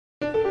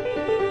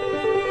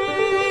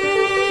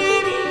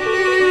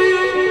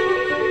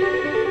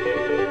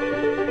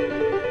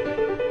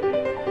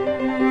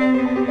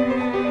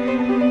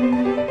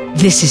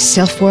This is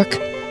Self-Work,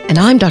 and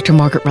I'm Dr.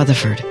 Margaret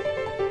Rutherford.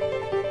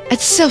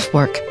 At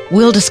Self-Work,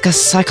 we'll discuss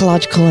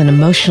psychological and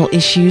emotional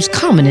issues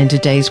common in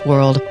today's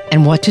world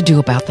and what to do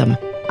about them.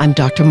 I'm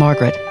Dr.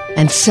 Margaret,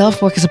 and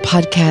Self-Work is a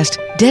podcast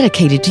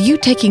dedicated to you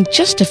taking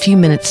just a few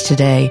minutes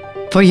today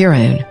for your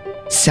own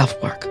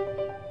self-work.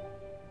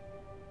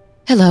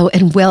 Hello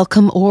and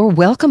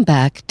welcome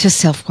back to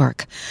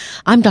Self-Work.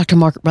 I'm Dr.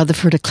 Margaret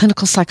Rutherford, a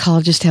clinical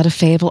psychologist out of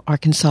Fayetteville,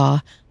 Arkansas.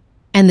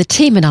 And the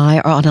team and I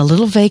are on a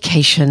little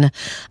vacation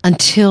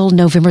until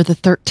November the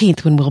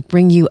 13th, when we'll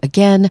bring you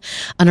again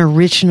an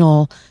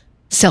original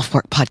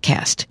Self-Work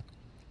podcast.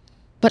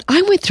 But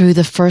I went through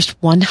the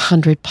first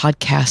 100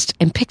 podcasts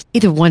and picked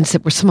either ones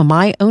that were some of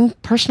my own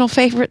personal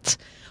favorites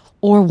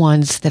or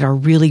ones that are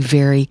really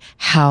very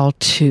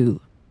how-to.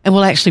 And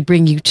we'll actually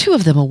bring you 2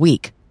 of them a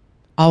week.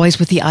 Always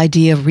with the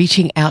idea of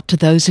reaching out to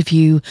those of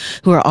you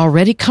who are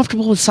already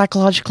comfortable with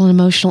psychological and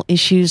emotional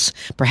issues.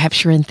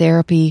 Perhaps you're in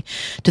therapy.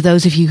 To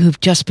those of you who've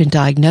just been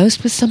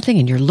diagnosed with something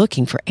and you're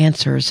looking for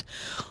answers.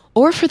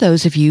 Or for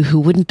those of you who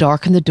wouldn't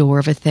darken the door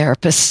of a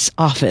therapist's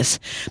office,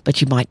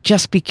 but you might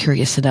just be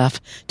curious enough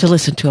to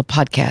listen to a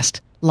podcast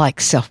like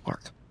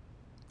Self-Work.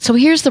 So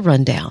here's the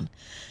rundown.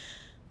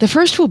 The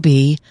first will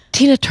be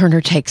Tina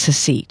Turner Takes a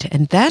Seat.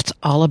 And that's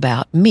all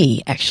about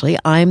me, actually.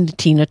 I'm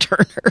Tina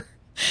Turner.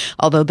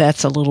 Although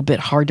that's a little bit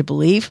hard to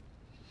believe.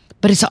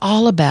 But it's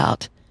all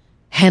about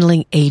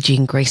handling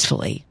aging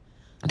gracefully.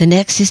 The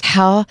next is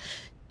how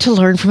to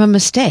learn from a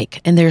mistake.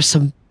 And there's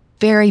some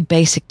very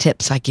basic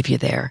tips I give you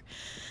there.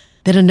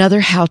 Then another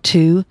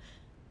how-to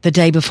the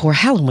day before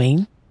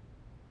Halloween.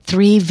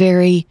 3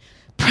 very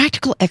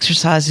practical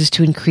exercises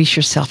to increase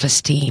your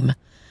self-esteem.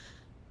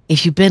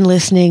 If you've been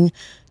listening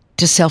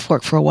to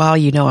Self-Work for a while,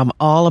 you know I'm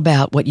all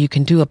about what you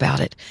can do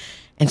about it.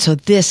 And so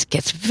this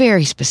gets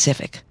very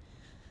specific.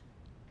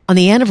 On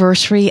the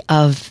anniversary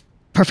of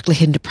Perfectly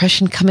Hidden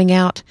Depression coming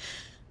out,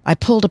 I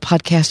pulled a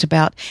podcast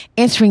about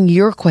answering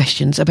your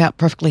questions about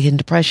Perfectly Hidden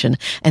Depression,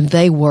 and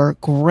they were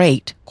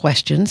great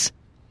questions.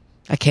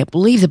 I can't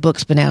believe the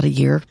book's been out a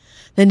year.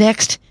 The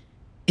next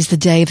is the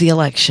day of the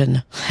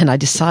election, and I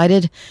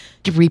decided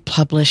to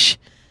republish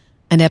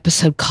an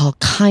episode called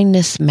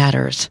Kindness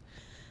Matters.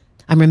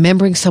 I'm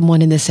remembering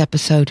someone in this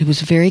episode who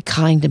was very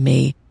kind to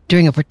me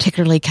during a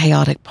particularly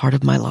chaotic part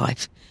of my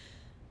life.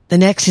 The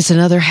next is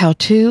another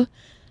how-to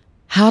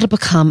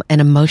become an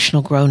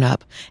emotional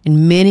grown-up.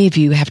 And many of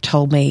you have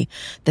told me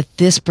that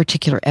this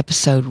particular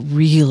episode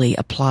really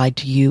applied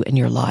to you in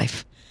your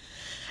life.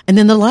 And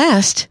then the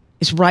last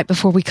is right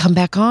before we come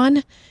back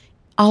on,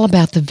 all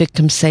about the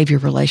victim-savior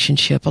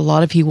relationship. A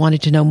lot of you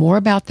wanted to know more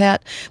about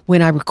that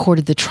when I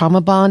recorded the Trauma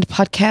Bond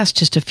podcast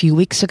just a few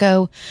weeks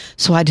ago,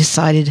 so I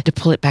decided to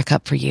pull it back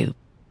up for you.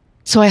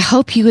 So I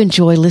hope you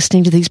enjoy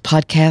listening to these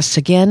podcasts.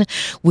 Again,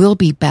 we'll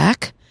be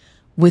back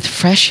with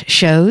fresh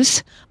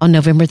shows on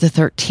November the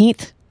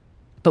 13th,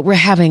 but we're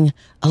having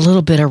a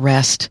little bit of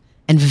rest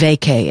and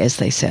vacay, as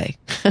they say.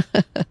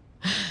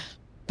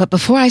 But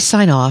before I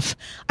sign off,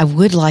 I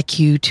would like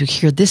you to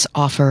hear this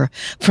offer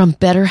from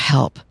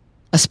BetterHelp,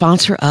 a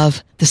sponsor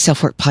of the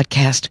Self-Work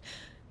podcast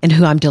and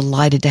who I'm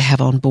delighted to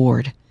have on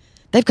board.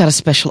 They've got a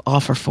special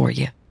offer for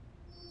you.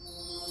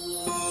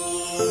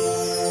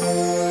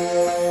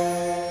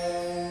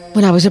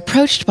 When I was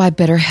approached by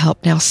BetterHelp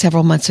now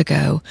several months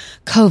ago,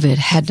 COVID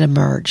hadn't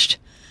emerged,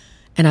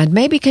 and I'd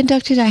maybe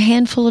conducted a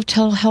handful of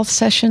telehealth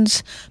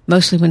sessions,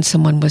 mostly when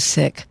someone was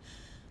sick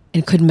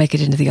and couldn't make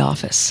it into the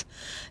office.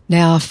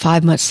 Now,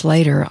 5 months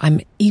later, I'm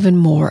even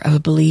more of a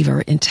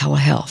believer in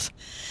telehealth.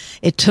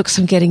 It took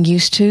some getting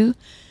used to,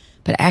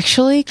 but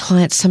actually,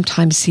 clients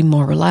sometimes seem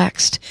more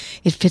relaxed.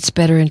 It fits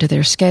better into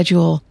their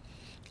schedule.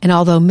 And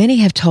although many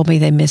have told me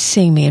they miss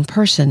seeing me in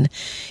person,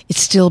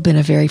 it's still been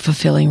a very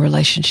fulfilling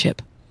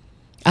relationship.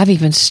 I've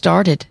even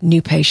started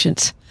new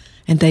patients,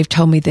 and they've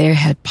told me they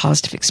had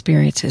positive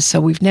experiences,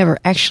 so we've never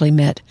actually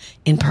met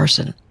in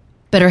person.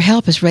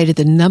 BetterHelp is rated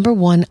the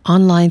 #1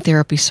 online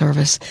therapy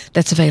service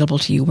that's available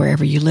to you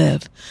wherever you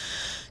live.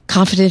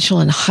 Confidential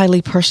and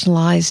highly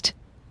personalized,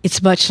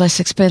 it's much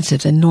less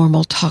expensive than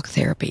normal talk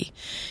therapy.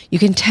 You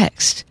can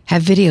text,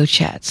 have video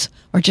chats,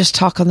 or just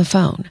talk on the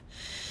phone.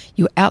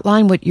 You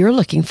outline what you're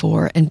looking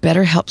for, and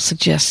BetterHelp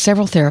suggests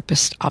several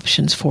therapist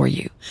options for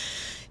you.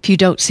 If you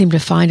don't seem to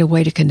find a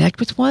way to connect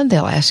with one,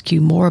 they'll ask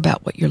you more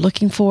about what you're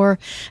looking for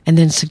and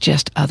then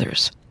suggest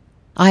others.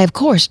 I, of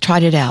course,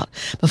 tried it out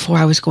before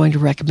I was going to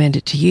recommend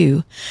it to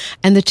you,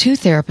 and the 2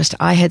 therapists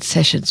I had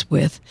sessions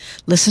with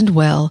listened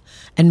well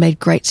and made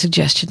great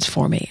suggestions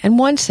for me, and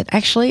ones that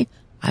actually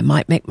I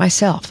might make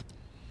myself.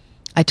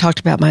 I talked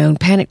about my own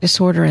panic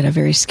disorder and a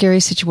very scary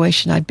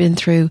situation I'd been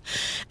through,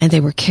 and they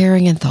were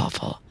caring and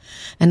thoughtful.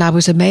 And I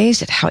was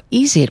amazed at how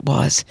easy it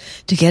was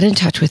to get in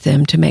touch with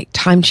them to make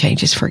time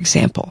changes, for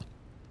example.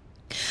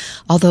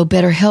 Although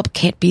BetterHelp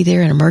can't be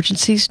there in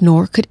emergencies,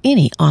 nor could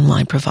any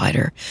online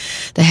provider,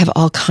 they have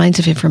all kinds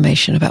of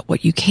information about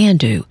what you can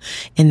do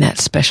in that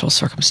special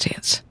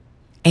circumstance.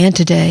 And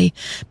today,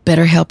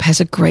 BetterHelp has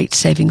a great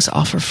savings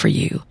offer for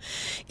you.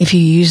 If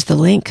you use the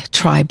link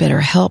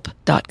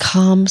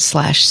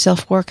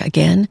trybetterhelp.com/selfwork,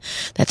 again,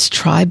 that's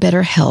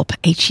trybetterhelp,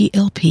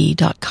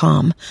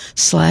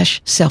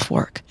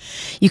 HELP.com/selfwork.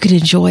 You can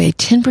enjoy a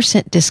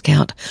 10%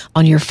 discount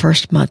on your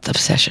first month of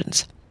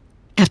sessions.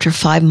 After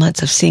 5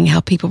 months of seeing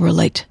how people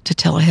relate to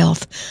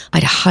telehealth,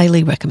 I'd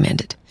highly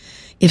recommend it.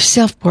 If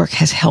SelfWork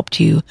has helped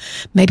you,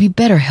 maybe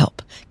BetterHelp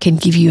can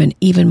give you an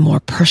even more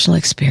personal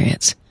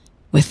experience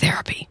with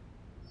therapy.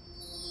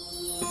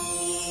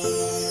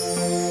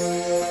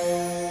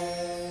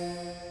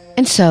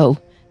 And so,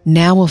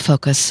 now we'll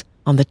focus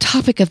on the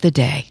topic of the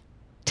day.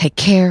 Take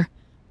care.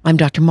 I'm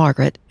Dr.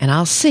 Margaret, and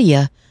I'll see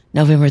you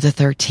November the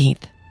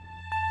 13th.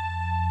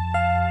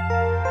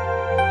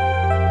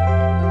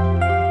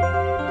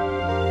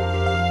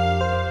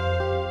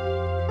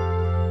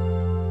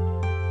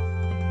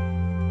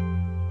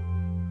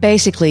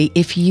 Basically,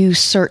 if you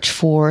search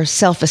for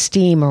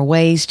self-esteem or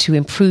ways to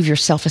improve your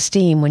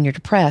self-esteem when you're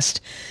depressed,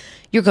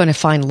 you're going to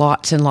find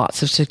lots and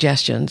lots of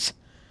suggestions.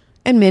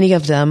 And many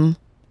of them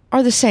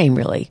are the same,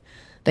 really.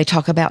 They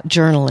talk about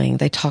journaling.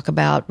 They talk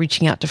about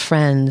reaching out to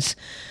friends,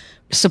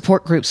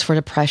 support groups for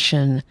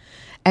depression,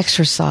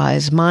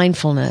 exercise,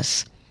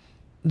 mindfulness.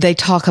 They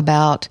talk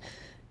about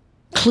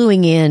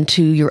cluing in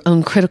to your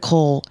own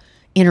critical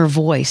inner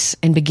voice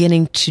and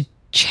beginning to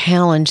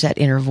challenge that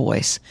inner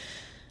voice.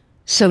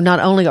 So not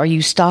only are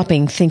you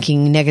stopping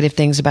thinking negative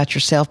things about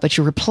yourself, but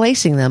you're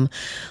replacing them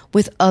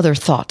with other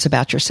thoughts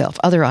about yourself,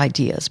 other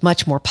ideas,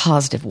 much more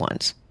positive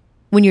ones.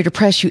 When you're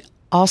depressed, you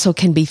also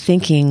can be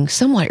thinking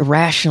somewhat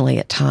irrationally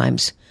at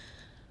times.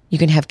 You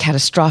can have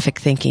catastrophic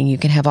thinking. You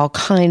can have all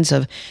kinds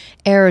of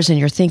errors in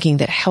your thinking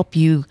that help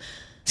you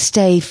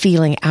stay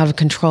feeling out of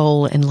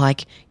control and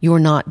like you're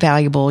not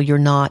valuable, you're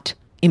not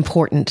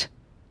important.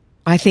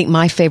 I think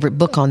my favorite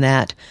book on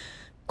that,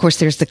 of course,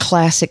 there's the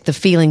classic, The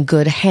Feeling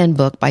Good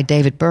Handbook by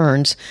David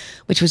Burns,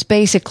 which was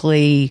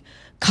basically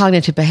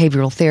cognitive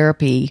behavioral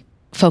therapy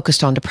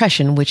focused on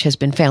depression, which has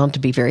been found to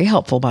be very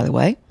helpful, by the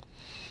way.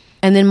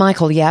 And then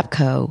Michael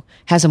Yapko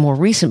has a more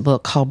recent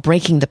book called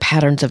Breaking the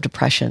Patterns of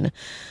Depression,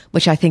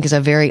 which I think is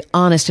a very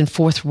honest and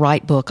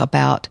forthright book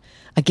about,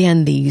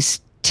 again, these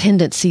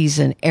tendencies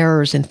and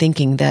errors in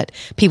thinking that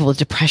people with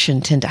depression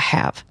tend to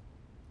have.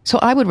 So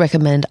I would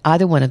recommend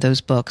either one of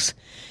those books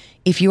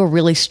if you're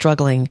really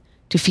struggling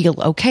to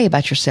feel okay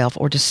about yourself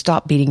or to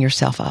stop beating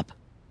yourself up.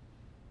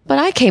 But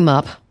I came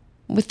up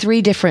with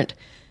 3 different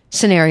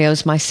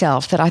scenarios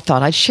myself that I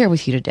thought I'd share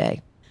with you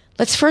today.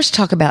 Let's first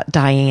talk about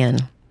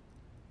Diane.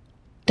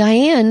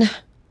 Diane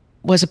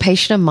was a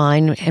patient of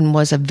mine and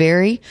was a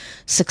very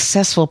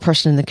successful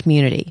person in the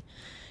community.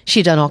 She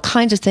had done all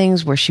kinds of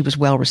things where she was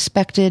well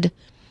respected.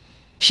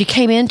 She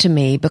came into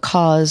me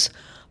because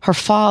her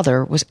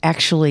father was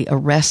actually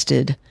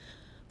arrested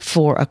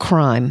for a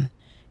crime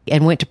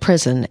and went to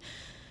prison.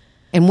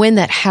 And when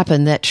that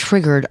happened, that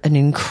triggered an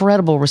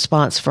incredible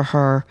response for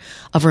her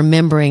of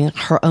remembering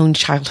her own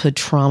childhood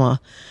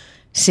trauma,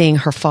 seeing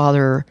her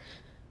father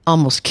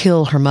almost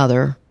kill her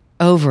mother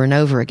over and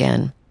over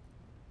again.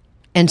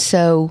 And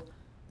so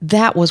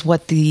that was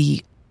what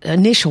the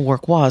initial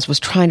work was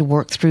trying to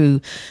work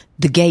through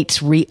the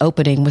gates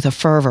reopening with a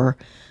fervor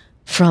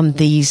from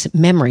these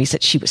memories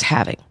that she was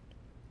having.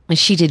 And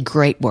she did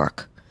great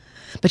work.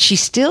 But she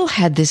still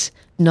had this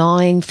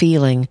gnawing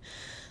feeling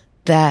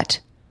that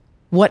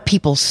what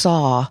people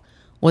saw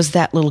was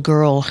that little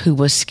girl who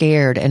was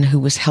scared and who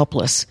was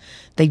helpless.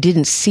 They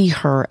didn't see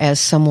her as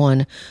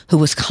someone who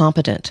was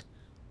competent.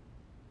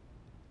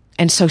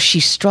 And so she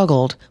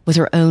struggled with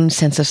her own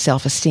sense of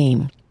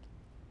self-esteem.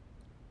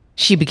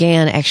 She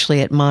began,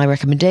 actually at my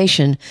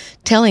recommendation,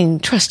 telling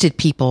trusted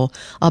people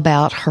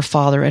about her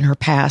father and her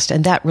past,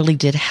 and that really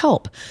did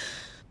help.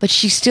 But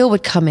she still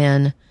would come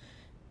in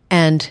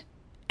and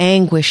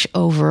anguish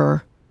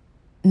over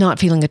not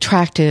feeling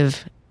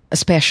attractive,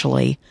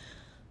 especially,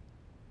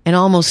 and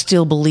almost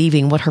still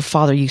believing what her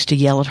father used to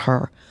yell at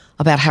her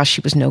about how she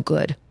was no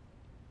good.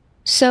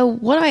 So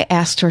what I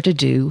asked her to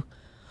do,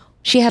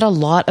 she had a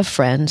lot of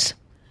friends,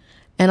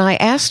 and I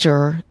asked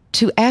her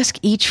to ask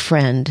each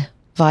friend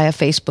via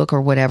Facebook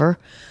or whatever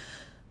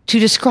to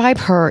describe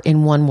her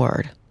in one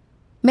word.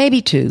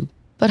 Maybe 2,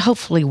 but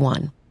hopefully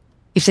 1.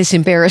 If this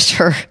embarrassed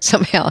her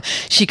somehow,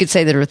 she could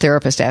say that her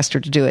therapist asked her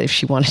to do it if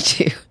she wanted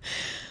to.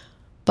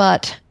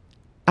 But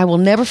I will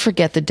never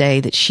forget the day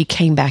that she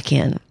came back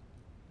in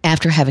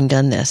after having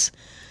done this.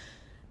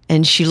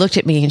 And she looked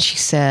at me and she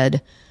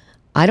said,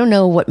 I don't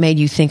know what made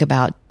you think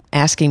about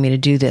asking me to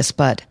do this,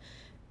 but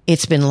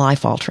it's been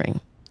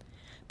life-altering.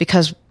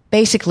 Because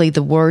basically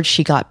the word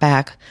she got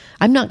back,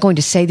 I'm not going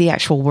to say the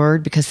actual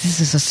word because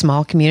this is a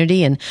small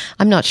community and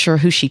I'm not sure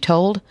who she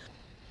told,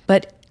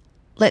 but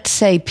let's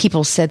say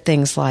people said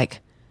things like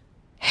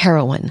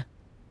heroine,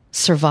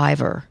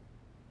 survivor,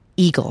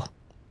 eagle.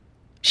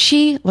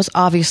 She was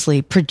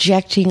obviously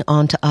projecting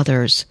onto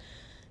others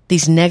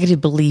these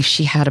negative beliefs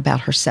she had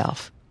about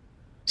herself.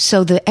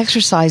 So the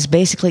exercise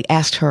basically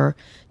asked her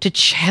to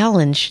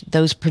challenge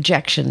those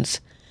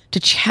projections, to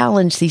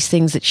challenge these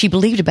things that she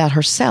believed about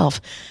herself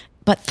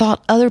but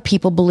thought other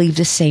people believed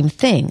the same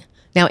thing.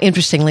 Now,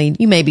 interestingly,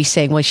 you may be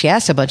saying, well, she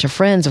asked a bunch of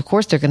friends. Of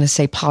course, they're going to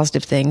say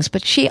positive things.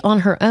 But she, on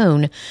her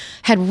own,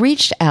 had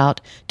reached out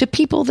to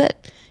people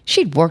that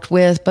she'd worked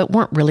with but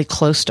weren't really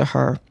close to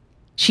her.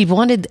 She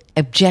wanted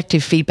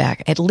objective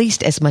feedback, at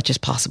least as much as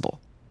possible.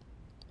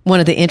 One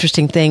of the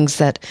interesting things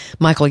that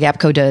Michael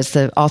Yapko does,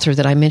 the author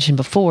that I mentioned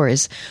before,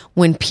 is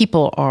when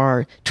people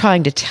are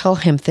trying to tell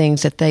him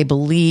things that they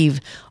believe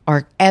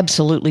are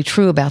absolutely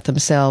true about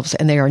themselves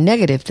and they are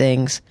negative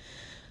things,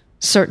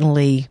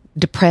 certainly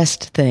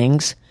depressed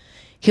things,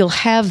 he'll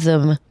have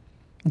them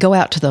go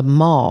out to the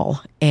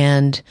mall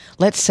and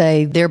let's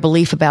say their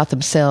belief about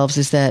themselves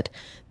is that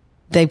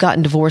they've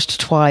gotten divorced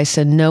twice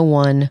and no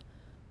one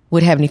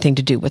would have anything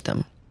to do with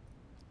them.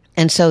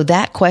 And so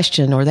that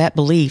question or that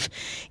belief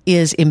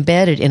is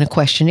embedded in a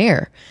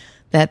questionnaire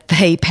that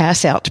they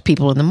pass out to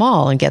people in the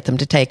mall and get them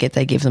to take it.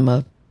 They give them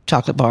a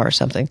chocolate bar or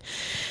something.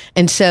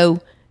 And so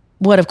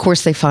what, of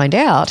course, they find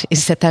out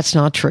is that that's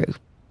not true.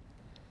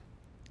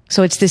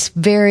 So it's this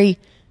very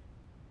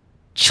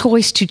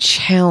choice to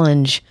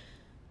challenge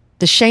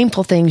the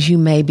shameful things you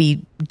may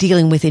be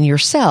dealing with in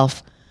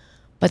yourself,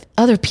 but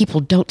other people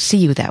don't see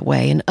you that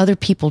way and other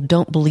people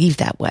don't believe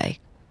that way.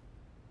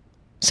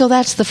 So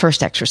that's the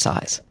first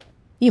exercise.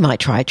 You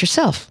might try it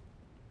yourself.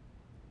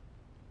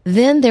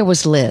 Then there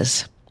was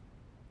Liz.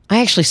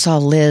 I actually saw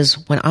Liz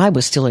when I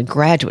was still in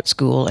graduate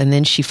school, and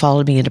then she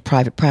followed me into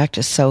private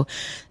practice. So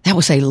that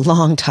was a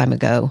long time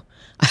ago.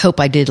 I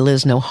hope I did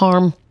Liz no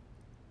harm.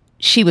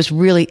 She was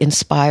really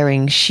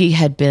inspiring. She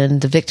had been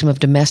the victim of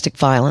domestic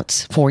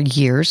violence for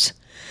years.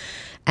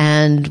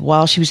 And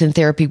while she was in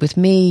therapy with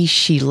me,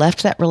 she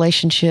left that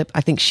relationship.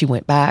 I think she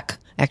went back,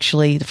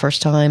 actually, the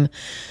first time.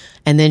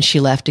 And then she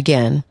left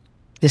again,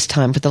 this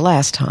time for the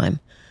last time.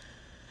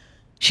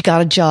 She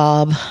got a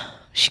job.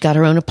 She got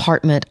her own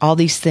apartment, all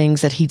these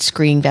things that he'd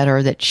screamed at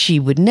her that she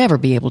would never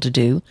be able to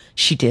do.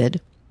 She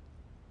did.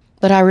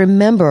 But I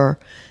remember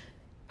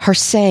her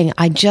saying,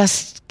 I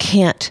just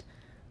can't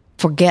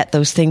forget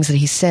those things that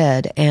he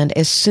said. And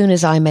as soon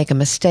as I make a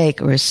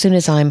mistake or as soon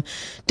as I'm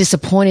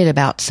disappointed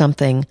about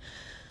something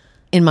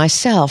in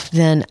myself,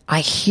 then I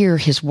hear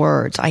his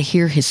words. I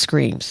hear his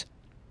screams.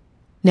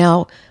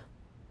 Now,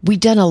 we'd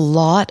done a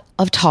lot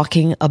of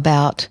talking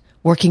about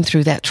working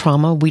through that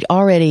trauma. We'd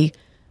already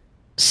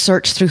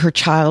searched through her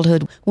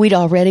childhood. We'd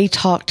already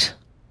talked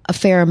a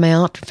fair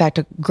amount, in fact,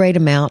 a great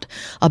amount,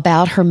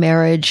 about her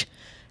marriage,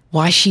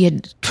 why she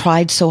had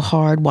tried so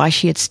hard, why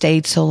she had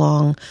stayed so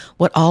long,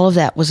 what all of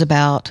that was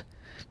about.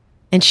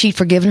 And she'd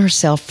forgiven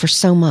herself for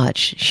so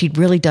much. She'd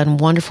really done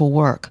wonderful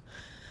work.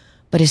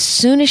 But as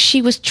soon as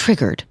she was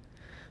triggered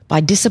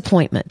by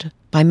disappointment,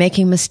 by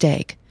making a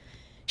mistake,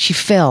 she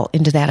fell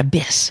into that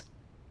abyss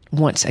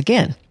once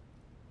again.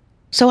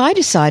 So I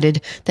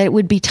decided that it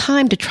would be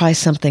time to try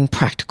something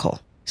practical.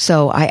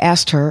 So I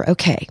asked her,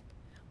 okay,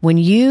 when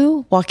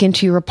you walk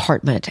into your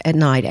apartment at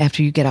night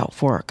after you get out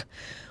of work,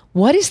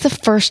 what is the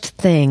first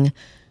thing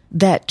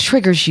that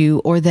triggers you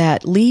or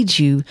that leads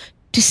you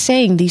to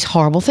saying these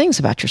horrible things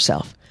about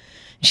yourself?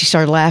 And she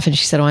started laughing.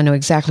 She said, oh, I know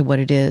exactly what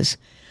it is.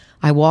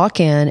 I walk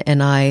in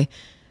and I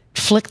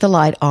flick the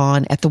light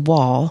on at the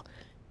wall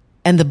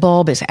and the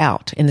bulb is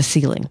out in the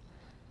ceiling.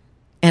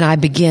 And I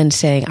begin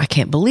saying, I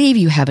can't believe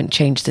you haven't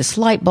changed this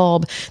light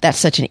bulb. That's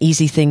such an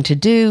easy thing to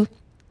do.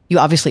 You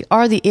obviously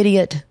are the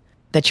idiot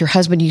that your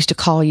husband used to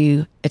call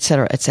you, et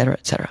cetera, et cetera,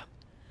 et cetera.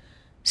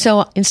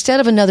 So instead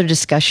of another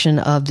discussion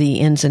of the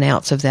ins and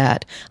outs of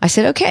that, I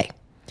said, okay,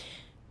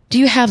 do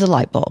you have the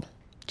light bulb?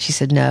 She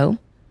said, no.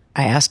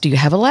 I asked, do you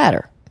have a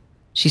ladder?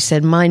 She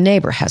said, my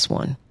neighbor has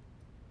one.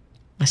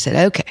 I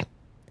said, okay.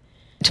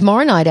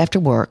 Tomorrow night after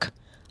work,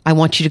 I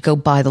want you to go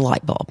buy the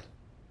light bulb.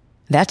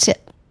 That's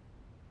it.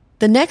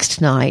 The next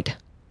night,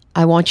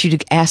 I want you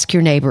to ask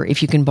your neighbor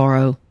if you can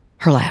borrow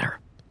her ladder.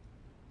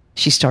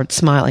 She started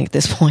smiling at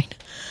this point.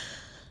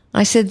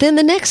 I said, then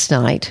the next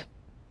night,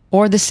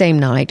 or the same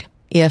night,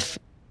 if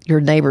your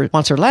neighbor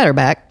wants her ladder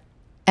back,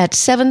 at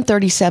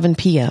 7:37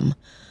 p.m.,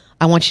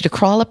 I want you to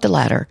crawl up the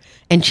ladder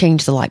and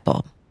change the light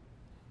bulb.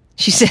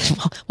 She said,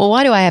 well,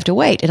 why do I have to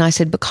wait? And I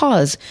said,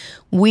 because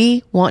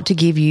we want to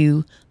give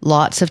you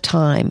lots of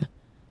time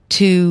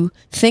to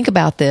think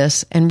about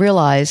this and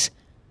realize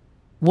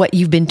what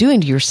you've been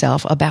doing to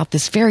yourself about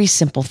this very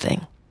simple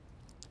thing.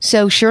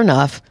 So sure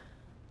enough,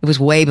 it was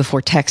way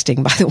before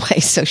texting, by the way,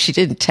 so she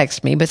didn't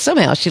text me, but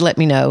somehow she let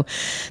me know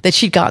that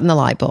she'd gotten the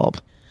light bulb.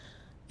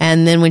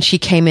 And then when she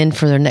came in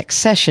for their next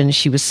session,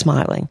 she was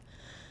smiling.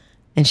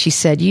 And she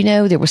said, you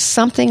know, there was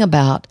something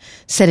about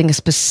setting a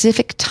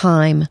specific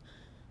time,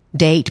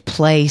 date,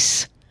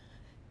 place,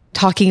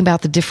 talking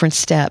about the different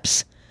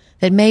steps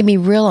that made me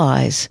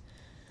realize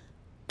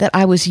that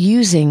I was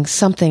using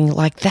something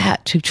like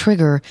that to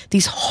trigger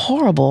these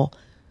horrible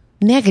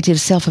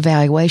negative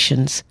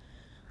self-evaluations.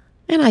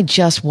 And I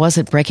just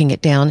wasn't breaking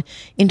it down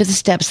into the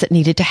steps that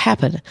needed to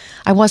happen.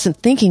 I wasn't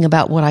thinking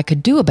about what I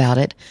could do about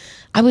it.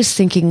 I was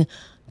thinking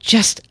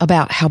just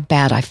about how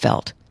bad I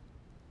felt.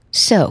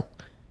 So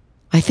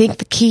I think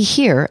the key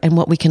here and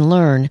what we can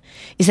learn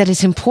is that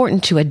it's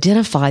important to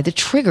identify the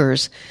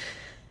triggers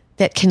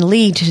that can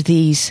lead to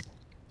these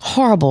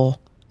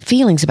horrible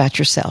feelings about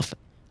yourself,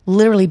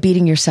 literally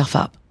beating yourself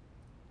up.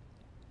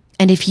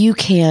 And if you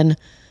can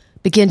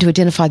begin to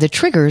identify the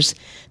triggers,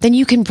 then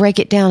you can break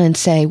it down and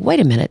say, wait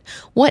a minute,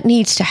 what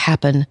needs to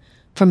happen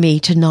for me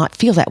to not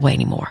feel that way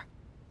anymore?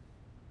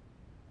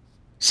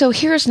 So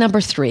here's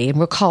number 3, and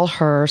we'll call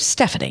her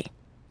Stephanie.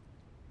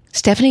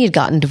 Stephanie had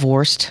gotten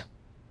divorced,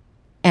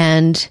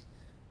 and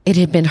it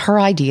had been her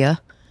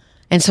idea.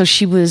 And so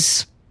she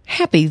was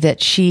happy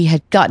that she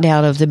had gotten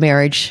out of the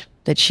marriage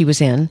that she was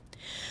in.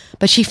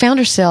 But she found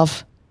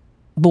herself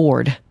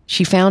bored.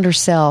 She found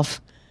herself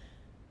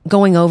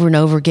going over and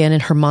over again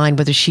in her mind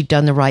whether she'd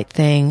done the right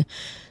thing,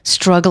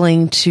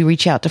 struggling to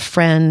reach out to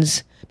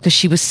friends because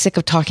she was sick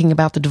of talking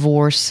about the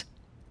divorce.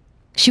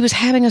 She was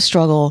having a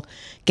struggle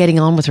getting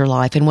on with her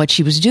life, and what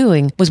she was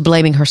doing was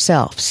blaming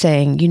herself,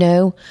 saying,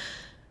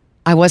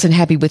 I wasn't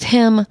happy with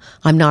him.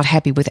 I'm not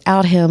happy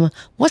without him.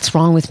 What's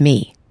wrong with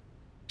me?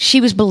 She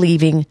was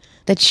believing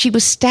that she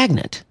was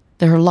stagnant,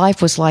 that her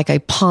life was like a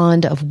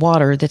pond of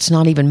water that's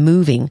not even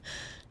moving,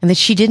 and that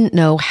she didn't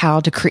know how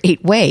to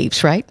create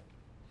waves, right?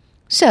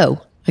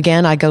 So,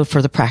 again, I go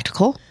for the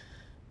practical.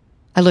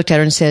 I looked at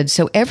her and said,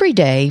 so every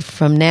day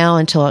from now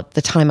until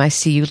the time I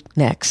see you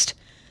next,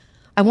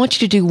 I want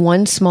you to do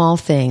one small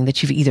thing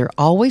that you've either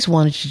always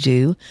wanted to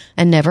do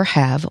and never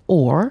have,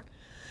 or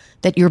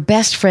that your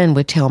best friend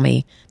would tell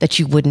me that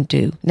you wouldn't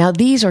do. Now,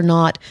 these are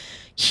not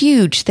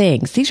huge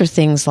things. These are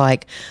things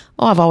like,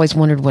 I've always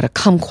wondered what a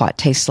kumquat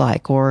tastes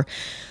like, or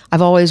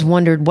I've always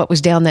wondered what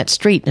was down that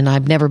street and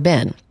I've never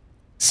been.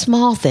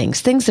 Small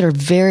things that are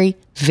very,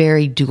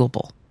 very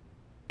doable.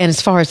 And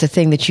as far as the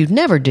thing that you'd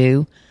never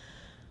do,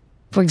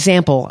 for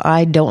example,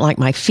 I don't like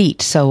my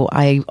feet, so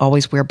I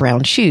always wear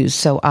brown shoes.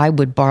 So I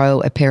would borrow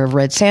a pair of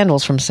red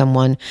sandals from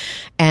someone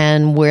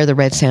and wear the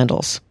red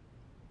sandals.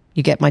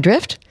 You get my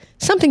drift?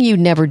 Something you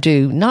never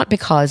do, not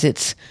because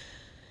it's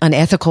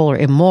unethical or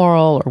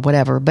immoral or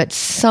whatever, but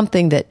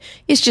something that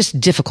is just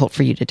difficult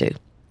for you to do.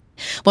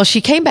 Well, she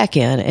came back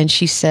in and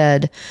she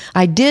said,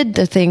 I did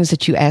the things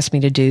that you asked me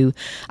to do.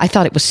 I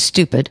thought it was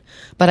stupid,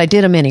 but I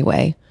did them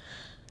anyway.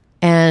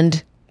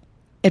 And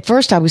at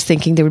first I was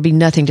thinking there would be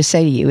nothing to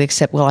say to you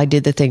except, well, I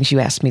did the things you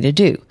asked me to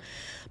do.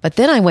 But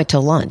then I went to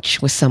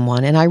lunch with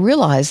someone and I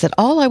realized that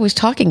all I was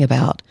talking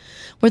about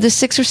were the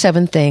 6 or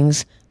 7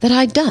 things that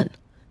I'd done,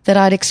 that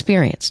I'd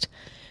experienced.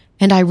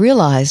 And I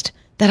realized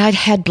that I'd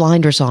had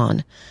blinders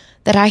on,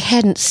 that I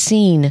hadn't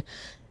seen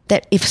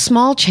that if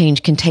small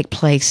change can take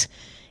place,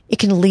 it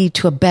can lead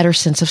to a better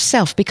sense of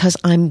self because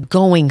I'm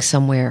going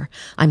somewhere.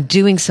 I'm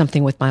doing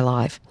something with my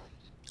life.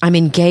 I'm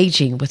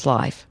engaging with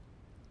life.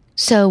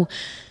 So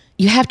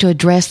you have to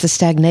address the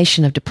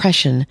stagnation of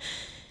depression.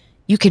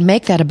 You can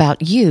make that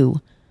about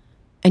you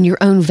and your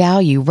own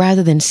value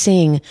rather than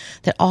seeing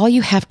that all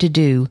you have to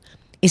do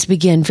is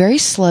begin very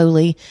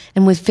slowly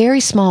and with very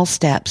small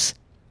steps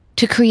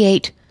to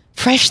create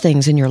fresh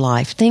things in your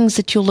life, things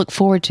that you'll look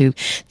forward to,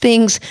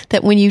 things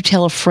that when you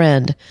tell a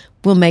friend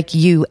will make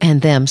you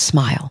and them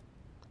smile.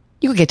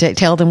 You get to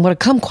tell them what a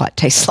kumquat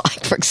tastes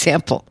like, for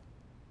example.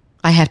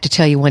 I have to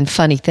tell you one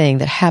funny thing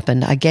that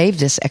happened. I gave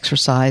this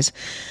exercise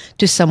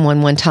to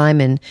someone one time,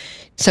 and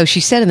so she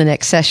said in the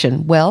next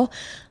session, well,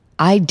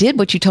 I did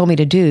what you told me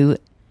to do,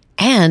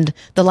 and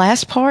the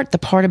last part, the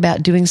part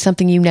about doing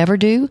something you never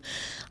do,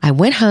 I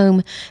went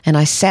home and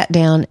I sat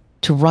down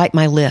to write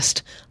my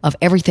list of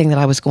everything that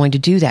I was going to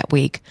do that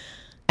week.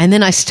 And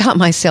then I stopped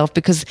myself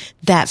because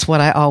that's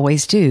what I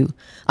always do.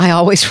 I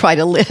always write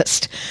a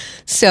list.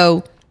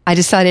 So I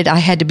decided I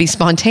had to be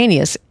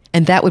spontaneous.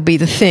 And that would be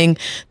the thing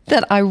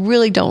that I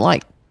really don't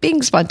like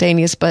being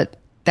spontaneous, but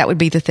that would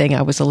be the thing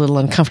I was a little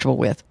uncomfortable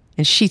with.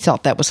 And she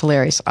thought that was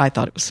hilarious. I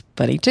thought it was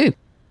funny too.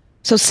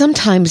 So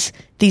sometimes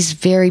these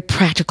very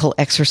practical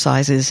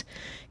exercises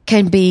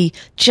can be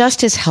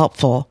just as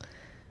helpful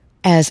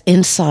as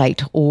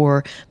insight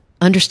or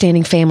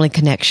understanding family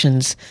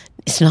connections.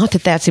 It's not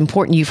that that's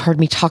important. You've heard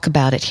me talk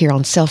about it here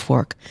on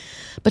SelfWork,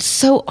 but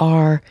so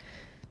are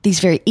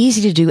these very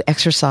easy to do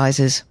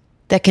exercises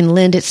that can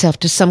lend itself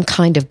to some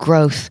kind of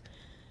growth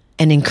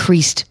and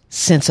increased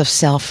sense of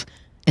self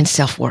and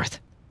self-worth.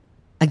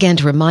 Again,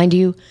 to remind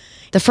you,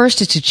 the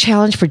first is to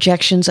challenge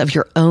projections of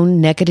your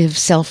own negative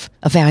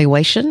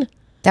self-evaluation.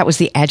 That was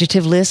the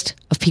adjective list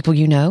of people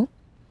you know.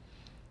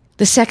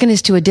 The second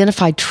is to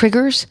identify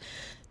triggers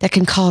that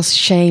can cause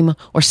shame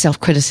or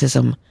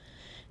self-criticism.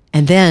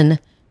 And then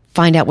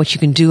find out what you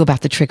can do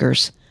about the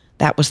triggers.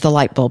 That was the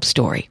light bulb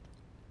story.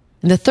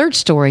 And the third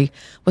story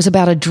was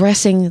about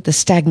addressing the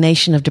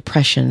stagnation of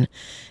depression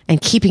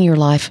and keeping your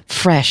life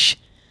fresh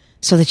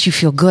so that you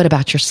feel good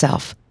about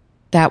yourself.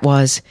 That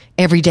was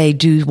every day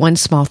do one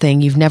small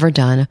thing you've never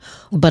done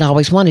but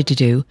always wanted to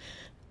do,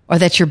 or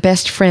that your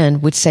best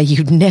friend would say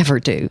you'd never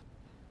do.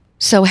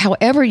 So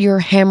however you're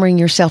hammering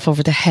yourself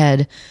over the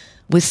head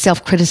with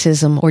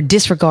self-criticism or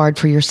disregard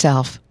for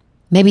yourself,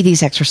 maybe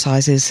these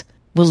exercises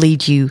will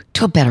lead you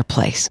to a better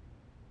place.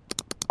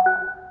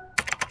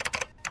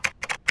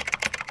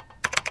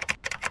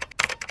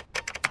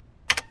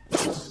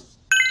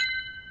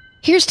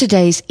 Here's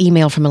today's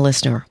email from a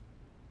listener.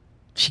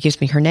 She gives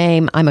me her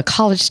name. I'm a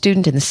college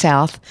student in the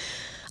South.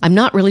 I'm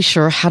not really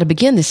sure how to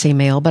begin this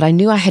email, but I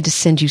knew I had to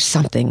send you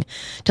something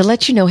to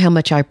let you know how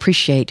much I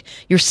appreciate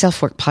your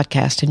SelfWork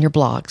podcast and your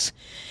blogs.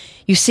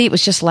 You see, it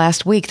was just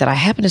last week that I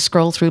happened to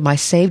scroll through my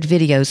saved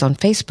videos on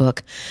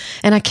Facebook,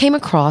 and I came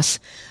across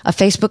a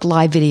Facebook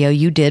Live video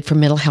you did for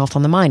Mental Health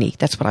on the Miney.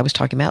 That's what I was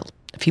talking about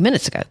a few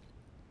minutes ago.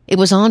 It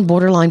was on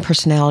borderline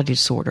personality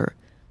disorder.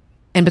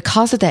 And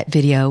because of that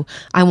video,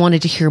 I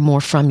wanted to hear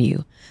more from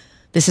you.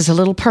 This is a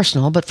little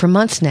personal, but for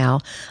months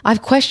now,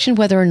 I've questioned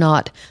whether or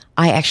not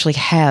I actually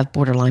have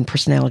borderline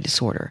personality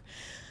disorder.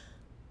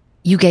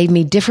 You gave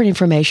me different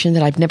information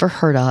that I've never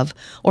heard of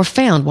or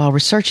found while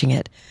researching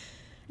it,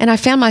 and I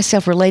found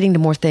myself relating to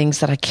more things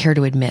that I care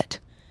to admit.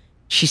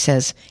 She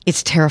says,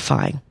 it's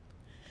terrifying.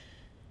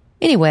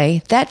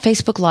 Anyway, that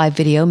Facebook Live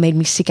video made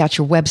me seek out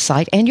your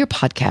website and your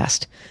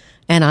podcast,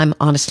 and I'm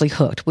honestly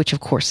hooked, which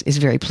of course is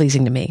very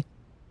pleasing to me.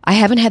 I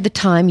haven't had the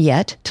time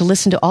yet to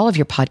listen to all of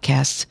your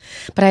podcasts,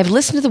 but I have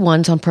listened to the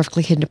ones on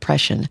perfectly hidden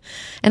depression,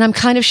 and I'm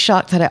kind of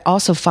shocked that I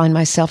also find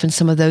myself in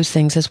some of those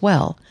things as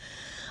well.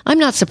 I'm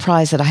not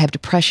surprised that I have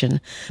depression,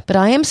 but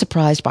I am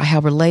surprised by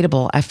how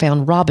relatable I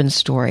found Robin's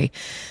story.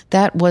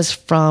 That was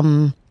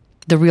from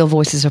The Real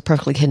Voices of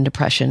Perfectly Hidden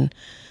Depression,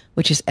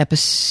 which is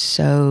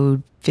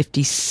episode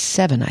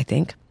 57, I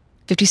think.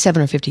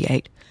 57 or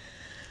 58.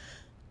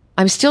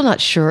 I'm still not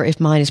sure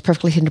if mine is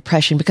perfectly hidden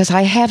depression because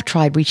I have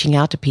tried reaching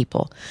out to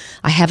people.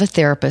 I have a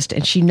therapist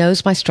and she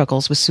knows my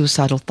struggles with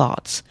suicidal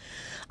thoughts.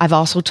 I've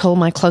also told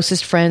my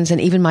closest friends and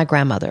even my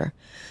grandmother.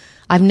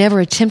 I've never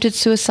attempted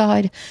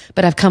suicide,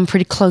 but I've come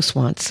pretty close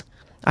once.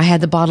 I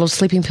had the bottle of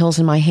sleeping pills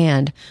in my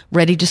hand,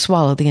 ready to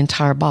swallow the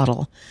entire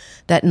bottle.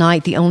 That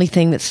night, the only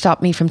thing that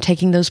stopped me from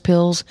taking those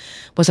pills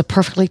was a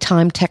perfectly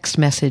timed text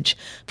message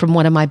from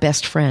one of my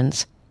best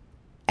friends,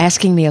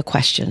 asking me a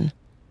question.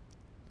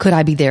 Could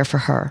I be there for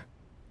her?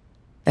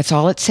 That's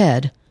all it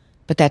said,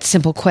 but that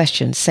simple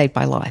question saved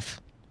my life.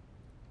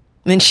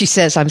 And then she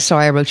says, I'm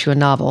sorry I wrote you a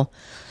novel,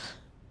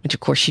 which of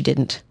course she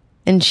didn't,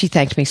 and she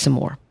thanked me some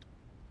more.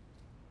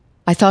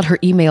 I thought her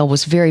email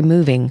was very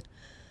moving.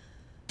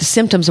 The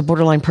symptoms of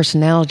borderline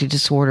personality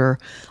disorder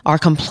are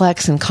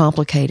complex and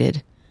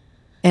complicated,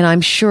 and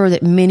I'm sure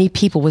that many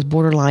people with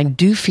borderline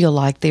do feel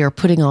like they are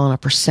putting on a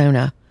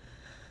persona,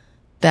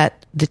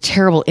 that the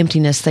terrible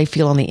emptiness they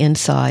feel on the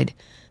inside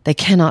they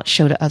cannot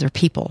show to other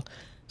people,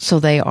 so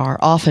they are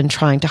often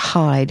trying to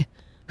hide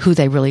who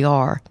they really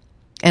are.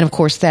 And of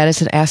course, that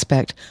is an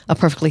aspect of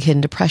perfectly hidden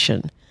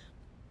depression.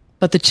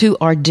 But the two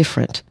are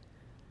different.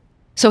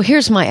 So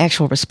here's my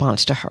actual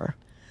response to her.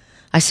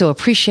 I so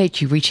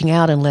appreciate you reaching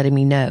out and letting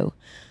me know.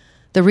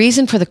 The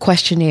reason for the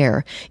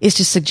questionnaire is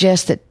to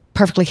suggest that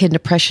perfectly hidden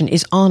depression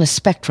is on a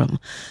spectrum,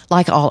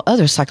 like all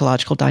other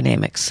psychological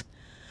dynamics.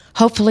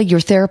 Hopefully, your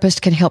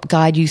therapist can help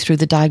guide you through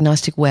the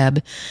diagnostic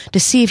web to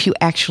see if you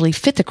actually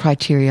fit the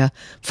criteria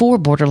for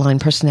borderline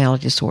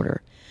personality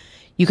disorder.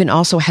 You can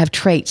also have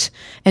traits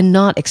and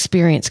not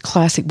experience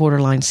classic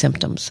borderline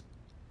symptoms.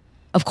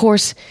 Of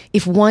course,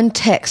 if one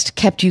text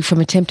kept you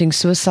from attempting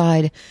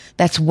suicide,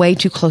 that's way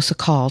too close a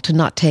call to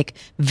not take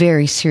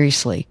very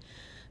seriously.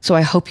 So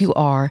I hope you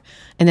are,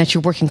 and that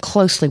you're working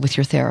closely with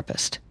your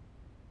therapist.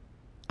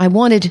 I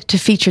wanted to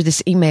feature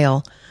this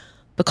email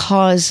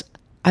because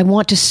I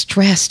want to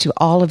stress to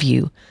all of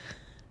you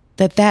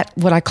that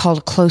what I call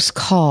a close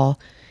call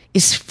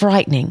is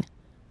frightening.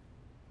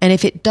 And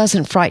if it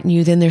doesn't frighten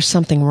you, then there's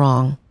something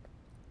wrong.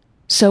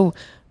 So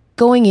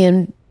going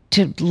in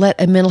to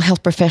let a mental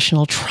health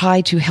professional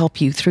try to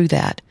help you through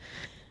that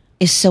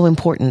is so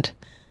important.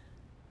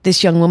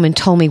 This young woman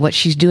told me what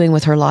she's doing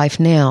with her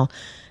life now,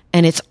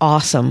 and it's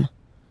awesome.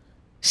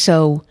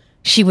 So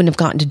she wouldn't have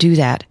gotten to do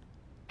that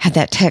had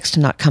that text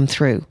not come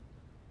through.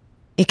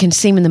 It can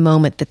seem in the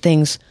moment that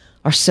things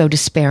are so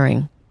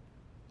despairing,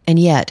 and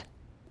yet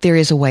there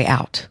is a way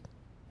out.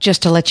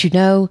 Just to let you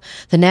know,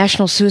 the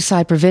National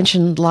Suicide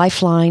Prevention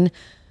Lifeline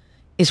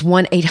is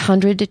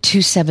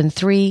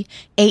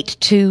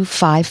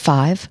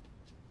 1-800-273-8255.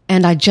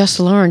 And I just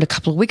learned a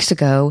couple of weeks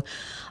ago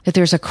that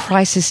there's a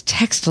crisis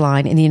text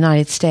line in the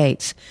United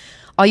States.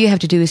 All you have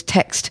to do is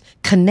text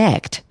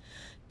CONNECT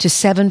to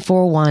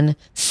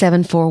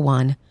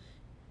 741-741,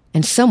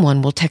 and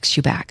someone will text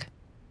you back.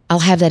 I'll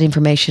have that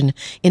information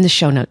in the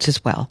show notes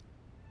as well.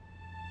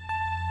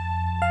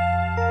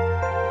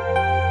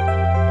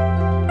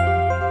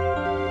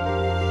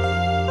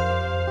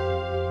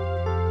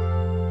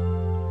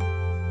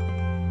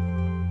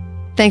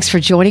 Thanks for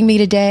joining me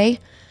today.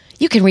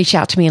 You can reach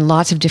out to me in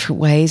lots of different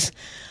ways.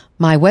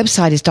 My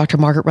website is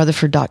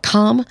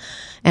drmargaretrutherford.com,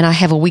 and I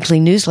have a weekly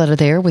newsletter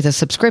there with a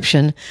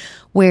subscription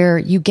where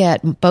you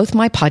get both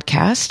my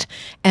podcast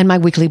and my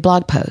weekly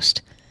blog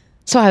post.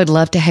 So I would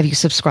love to have you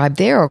subscribe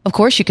there. Of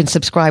course, you can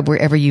subscribe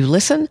wherever you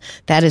listen.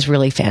 That is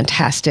really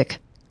fantastic.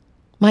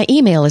 My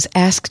email is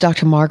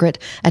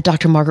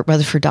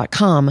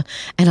askdrmargaret@drmargaretrutherford.com,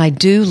 and I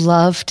do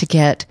love to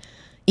get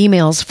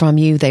emails from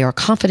you. They are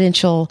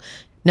confidential.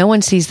 No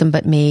one sees them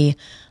but me.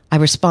 I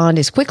respond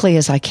as quickly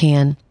as I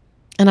can.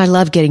 And I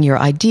love getting your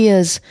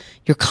ideas,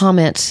 your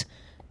comments,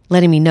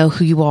 letting me know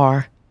who you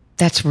are.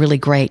 That's really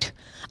great.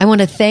 I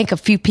want to thank a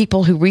few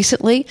people who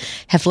recently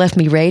have left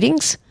me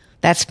ratings.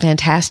 That's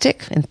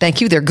fantastic. And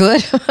thank you. They're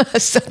good.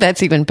 So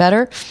that's even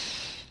better.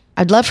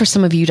 I'd love for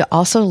some of you to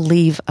also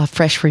leave a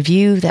fresh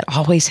review. That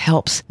always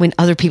helps when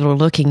other people are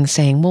looking,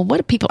 saying, well, what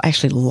do people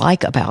actually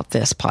like about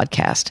this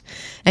podcast?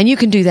 And you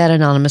can do that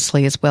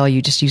anonymously as well.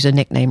 You just use a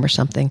nickname or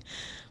something.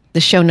 The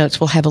show notes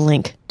will have a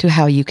link to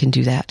how you can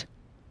do that.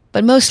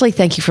 But mostly,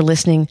 thank you for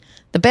listening.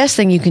 The best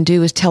thing you can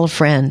do is tell a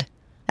friend.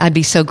 I'd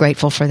be so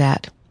grateful for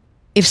that.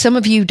 If some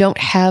of you don't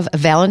have a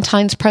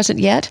Valentine's present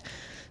yet,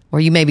 or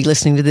you may be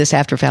listening to this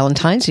after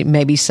Valentine's, it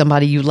may be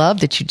somebody you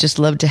love that you just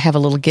love to have a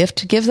little gift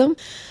to give them.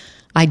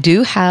 I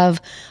do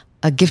have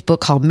a gift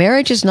book called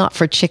Marriage is Not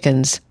for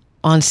Chickens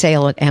on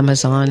sale at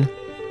Amazon.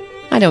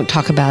 I don't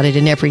talk about it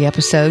in every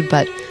episode,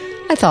 but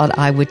I thought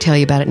I would tell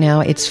you about it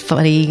now. It's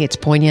funny, it's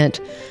poignant.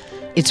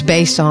 It's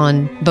based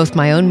on both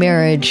my own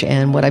marriage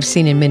and what I've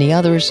seen in many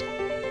others.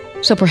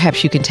 So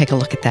perhaps you can take a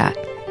look at that.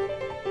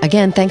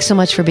 Again, thanks so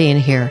much for being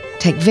here.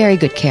 Take very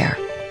good care.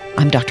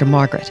 I'm Dr.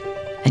 Margaret,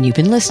 and you've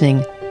been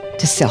listening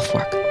to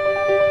Self-Work.